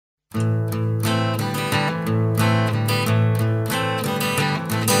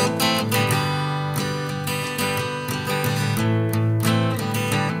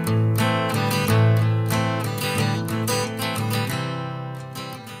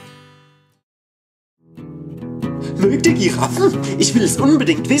Mögt ihr Giraffen? Ich will es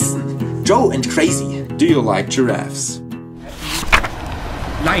unbedingt wissen. Joe and Crazy, do you like giraffes?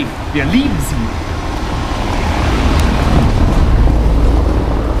 Nein, wir lieben sie.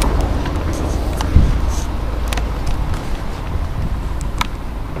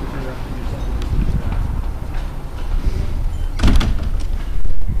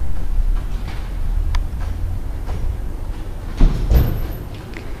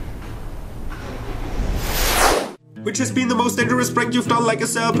 Which has been the most dangerous prank you've done? Like,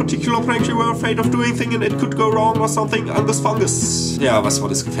 is there a particular prank you were afraid of doing thing and it could go wrong or something? Angus Fungus. Ja, was war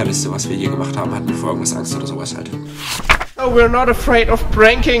das Gefährlichste, was wir je gemacht haben? Hatten wir vor irgendwas Angst oder sowas halt? Oh, we're not afraid of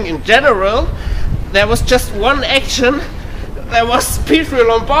pranking in general. There was just one action. There was Pietro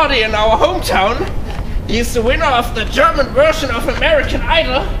Lombardi in our hometown. He's the winner of the German version of American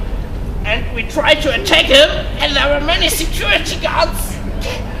Idol. And we tried to attack him and there were many security guards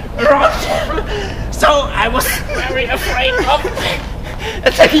around him. So I was very afraid of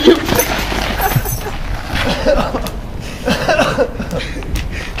attacking you.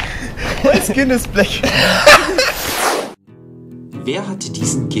 Mein Skin ist Blech. Wer hat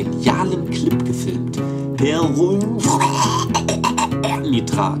diesen genialen Clip gefilmt? Der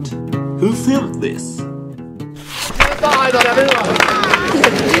Nitrat. Who filmed this? Alter, der will was.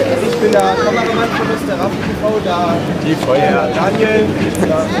 Ich bin der Kameramann von der Raffen-TV, da die Feuer. Daniel,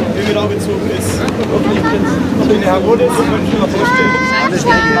 der genau gezogen ist. Und ich bin der Herr Rode, das kann ich mir mal vorstellen.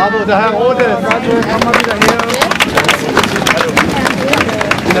 Aber der Herr Rode, Daniel, komm mal wieder her.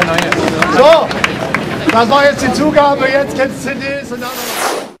 Hallo. So, das war jetzt die Zugabe, jetzt gibt's CDs und dann noch.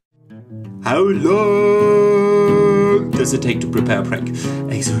 How long does it take to prepare a prank?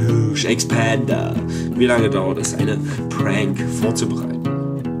 Expander. Wie lange dauert es, eine Prank vorzubereiten?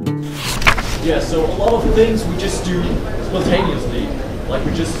 Yeah, so a lot of things we just do spontaneously. Like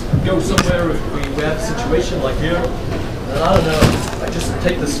we just go somewhere if we have a situation like here. And I don't know, I just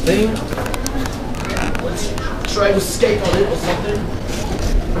take this thing. Let's try to escape on it or something.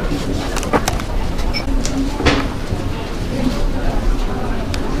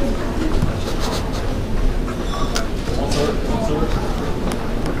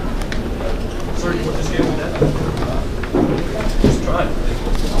 Sorry, what just gave me that? Just try.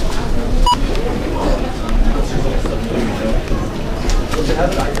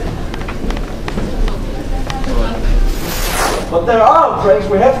 But there are pranks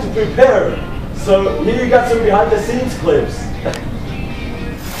we have to prepare. So here you got some behind the scenes clips.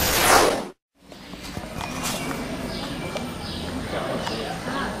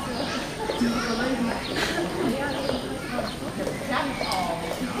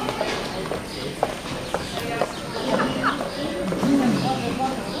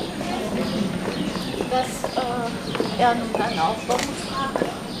 Ja, nun keinen Aufbau.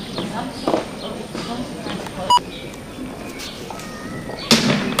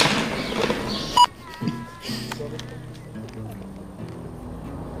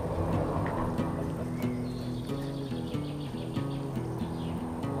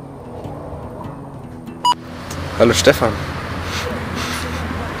 Hallo Stefan.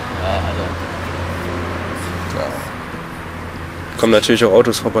 Ja, hallo. Ja. Kommen natürlich auch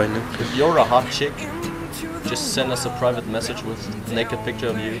Autos vorbei, ne? If you're a hot chick, just send us a private message with a naked picture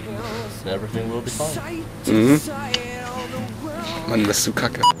of you and everything will be fine. Mhm. Mann, bist du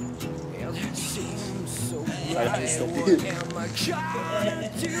kacke.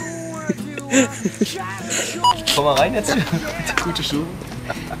 Komm mal rein jetzt. Gute Schuhe.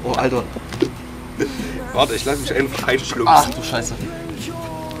 Oh, Alter. Warte, ich lass mich einfach einschlucken. Ach du Scheiße.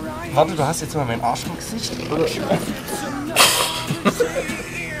 Warte, du hast jetzt mal meinen Arsch im Gesicht, oder?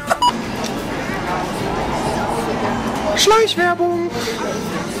 Schleichwerbung!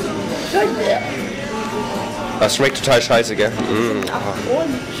 Das schmeckt total scheiße, gell? Mm.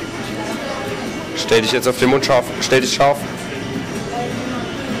 Stell dich jetzt auf den Mund scharf. Stell dich scharf.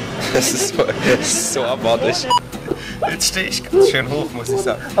 Das ist so abartig. Jetzt stehe ich ganz schön hoch, muss ich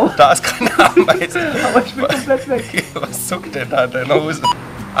sagen. Da ist keine Ameise. Aber ich bin komplett weg. Was zuckt denn da in deiner Hose?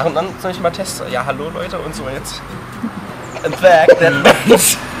 Ach, und dann soll ich mal testen. Ja, hallo Leute und so jetzt. In fact, that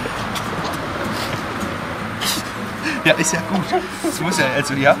means... Ja, ist ja gut. Das muss ja,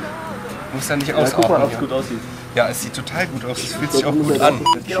 also ja, muss ja nicht ausatmen. Guck mal, ob es gut aussieht. Ja, es sieht total gut aus. Es fühlt sich auch gut an.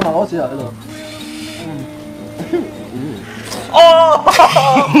 Geh doch mal raus hier, Alter. Oh!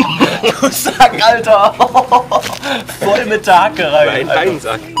 Du Sack, Alter! Voll mit der Hacke rein. Ein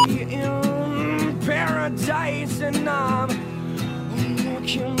Sack.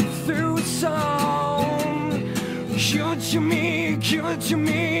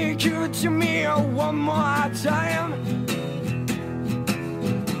 Give it to me one more time.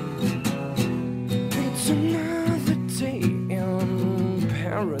 It's another stay in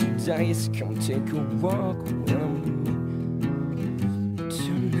paradise. Come take a walk with me.